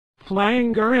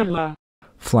Flying Gorilla.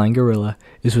 Flying Gorilla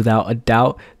is without a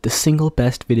doubt the single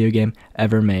best video game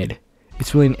ever made.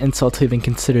 It's really an insult to even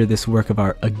consider this work of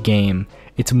art a game.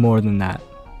 It's more than that.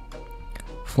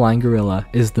 Flying Gorilla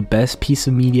is the best piece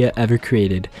of media ever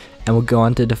created and will go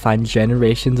on to define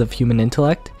generations of human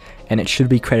intellect, and it should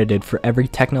be credited for every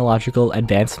technological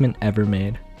advancement ever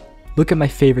made. Look at my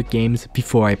favorite games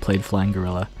before I played Flying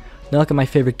Gorilla. Now look at my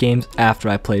favorite games after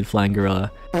I played Flying Gorilla.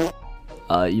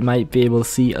 You might be able to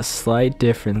see a slight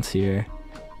difference here.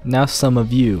 Now some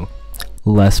of you,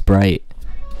 less bright,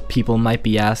 people might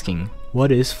be asking,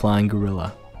 what is Flying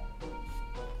Gorilla?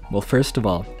 Well, first of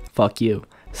all, fuck you.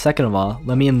 Second of all,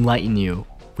 let me enlighten you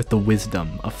with the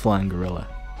wisdom of Flying Gorilla.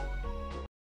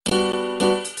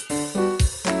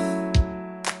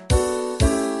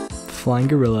 Flying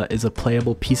Gorilla is a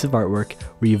playable piece of artwork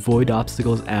where you avoid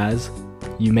obstacles as,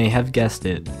 you may have guessed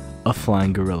it, a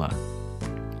flying gorilla.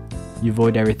 You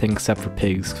avoid everything except for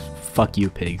pigs. Fuck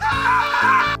you, pigs.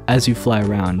 As you fly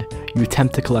around, you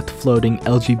attempt to collect floating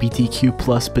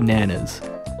LGBTQ+ bananas.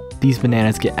 These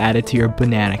bananas get added to your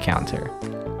banana counter.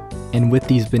 And with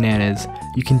these bananas,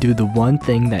 you can do the one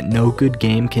thing that no good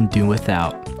game can do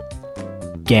without: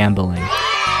 gambling.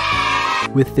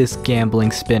 With this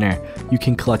gambling spinner, you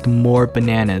can collect more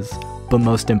bananas, but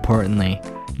most importantly,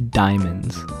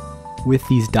 diamonds. With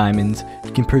these diamonds,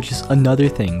 you can purchase another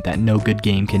thing that no good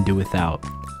game can do without: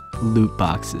 loot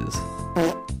boxes.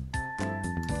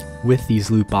 With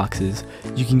these loot boxes,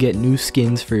 you can get new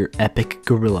skins for your epic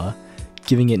gorilla,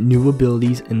 giving it new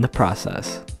abilities in the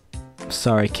process.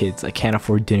 Sorry kids, I can't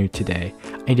afford dinner today.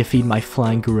 I need to feed my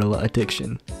flying gorilla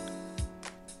addiction.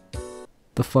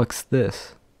 The fuck's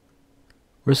this?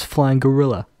 Where's Flying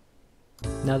Gorilla?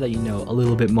 Now that you know a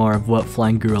little bit more of what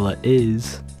Flying Gorilla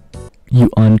is, you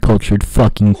uncultured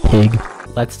fucking pig,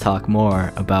 let's talk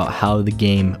more about how the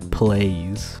game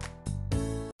plays.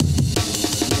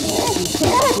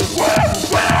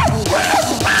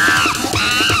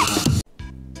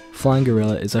 Flying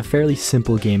Gorilla is a fairly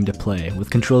simple game to play, with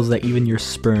controls that even your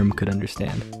sperm could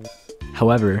understand.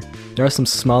 However, there are some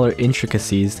smaller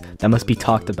intricacies that must be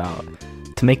talked about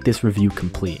to make this review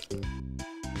complete.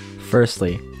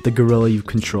 Firstly, the gorilla you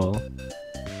control.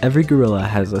 Every gorilla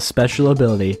has a special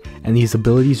ability, and these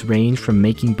abilities range from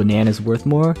making bananas worth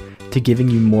more to giving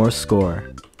you more score.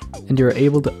 And you are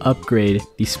able to upgrade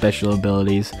these special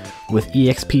abilities with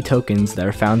EXP tokens that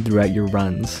are found throughout your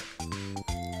runs.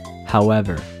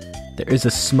 However, there is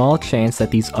a small chance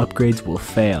that these upgrades will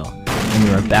fail, and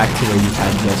you are back to where you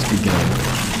had just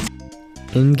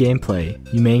begun. In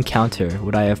gameplay, you may encounter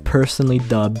what I have personally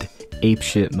dubbed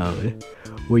apeshit mode,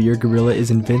 where your gorilla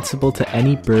is invincible to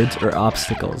any birds or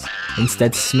obstacles,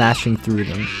 instead smashing through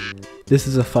them. This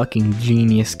is a fucking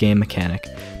genius game mechanic,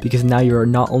 because now you are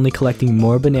not only collecting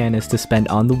more bananas to spend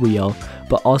on the wheel,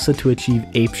 but also to achieve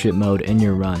apeshit mode in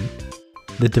your run.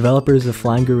 The developers of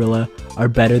Flying Gorilla are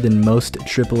better than most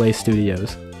AAA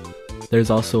studios. There's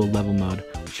also a level mode,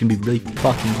 which can be really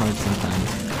fucking hard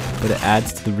sometimes, but it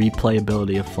adds to the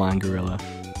replayability of Flying Gorilla,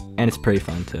 and it's pretty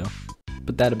fun too.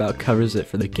 But that about covers it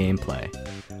for the gameplay,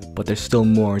 but there's still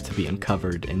more to be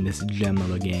uncovered in this gem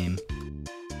of a game.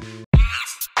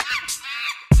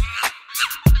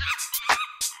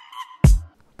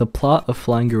 The plot of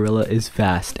Flying Gorilla is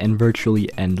vast and virtually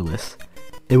endless.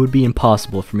 It would be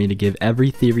impossible for me to give every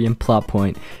theory and plot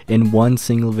point in one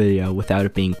single video without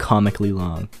it being comically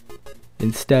long.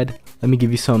 Instead, let me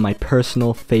give you some of my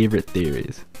personal favorite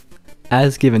theories.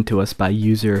 As given to us by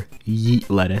user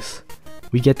YeetLettuce,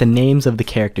 we get the names of the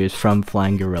characters from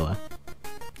Flying Gorilla: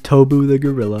 Tobu the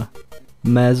gorilla,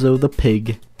 Mazo the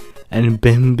pig, and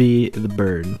Bimby the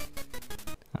bird.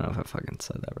 I don't know if I fucking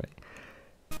said that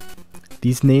right.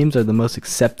 These names are the most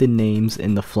accepted names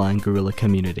in the Flying Gorilla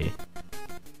community.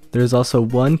 There is also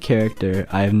one character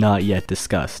I have not yet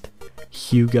discussed: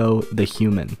 Hugo the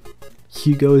human.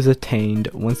 Hugo is attained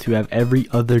once you have every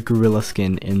other gorilla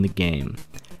skin in the game,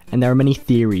 and there are many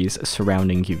theories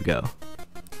surrounding Hugo.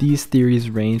 These theories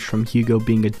range from Hugo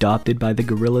being adopted by the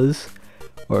gorillas,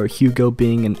 or Hugo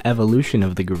being an evolution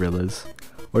of the gorillas,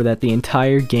 or that the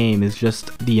entire game is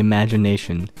just the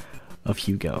imagination of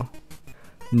Hugo.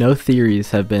 No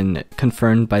theories have been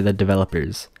confirmed by the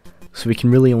developers, so we can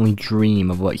really only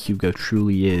dream of what Hugo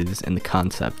truly is in the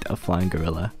concept of Flying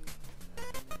Gorilla.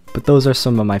 But those are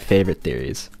some of my favorite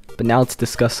theories. But now let's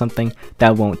discuss something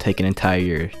that won't take an entire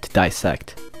year to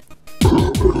dissect.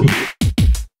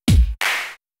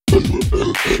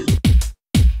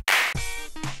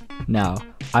 Now,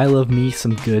 I love me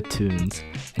some good tunes,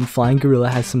 and Flying Gorilla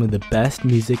has some of the best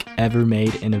music ever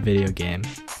made in a video game.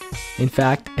 In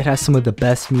fact, it has some of the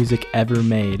best music ever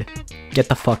made. Get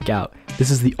the fuck out. This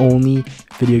is the only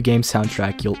video game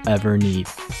soundtrack you'll ever need.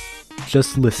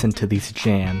 Just listen to these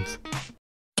jams.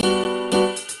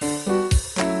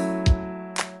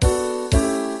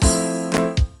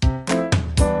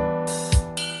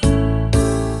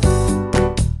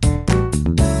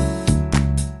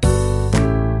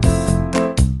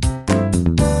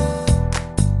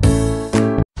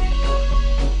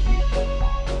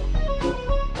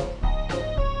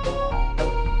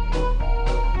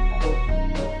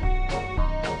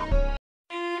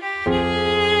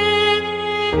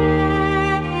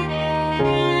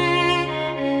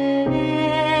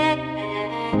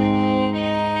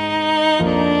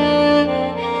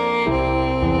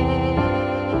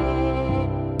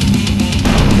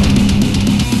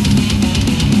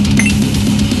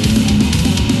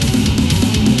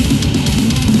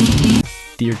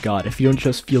 Dear God, if you don't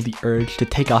just feel the urge to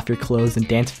take off your clothes and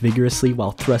dance vigorously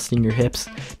while thrusting your hips,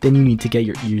 then you need to get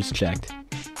your ears checked.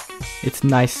 It's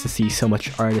nice to see so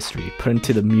much artistry put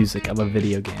into the music of a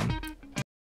video game.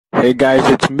 Hey guys,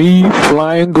 it's me,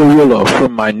 Flying Gorilla,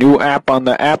 from my new app on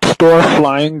the App Store,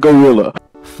 Flying Gorilla.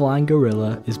 Flying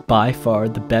Gorilla is by far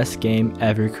the best game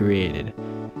ever created.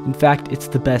 In fact, it's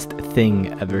the best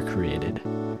thing ever created.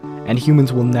 And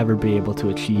humans will never be able to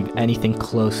achieve anything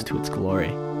close to its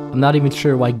glory. I'm not even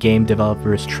sure why game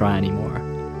developers try anymore.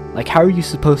 Like, how are you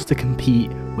supposed to compete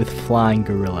with Flying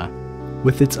Gorilla?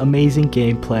 With its amazing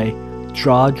gameplay,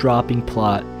 jaw-dropping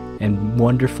plot, and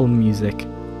wonderful music,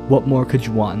 what more could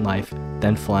you want in life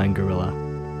than Flying Gorilla?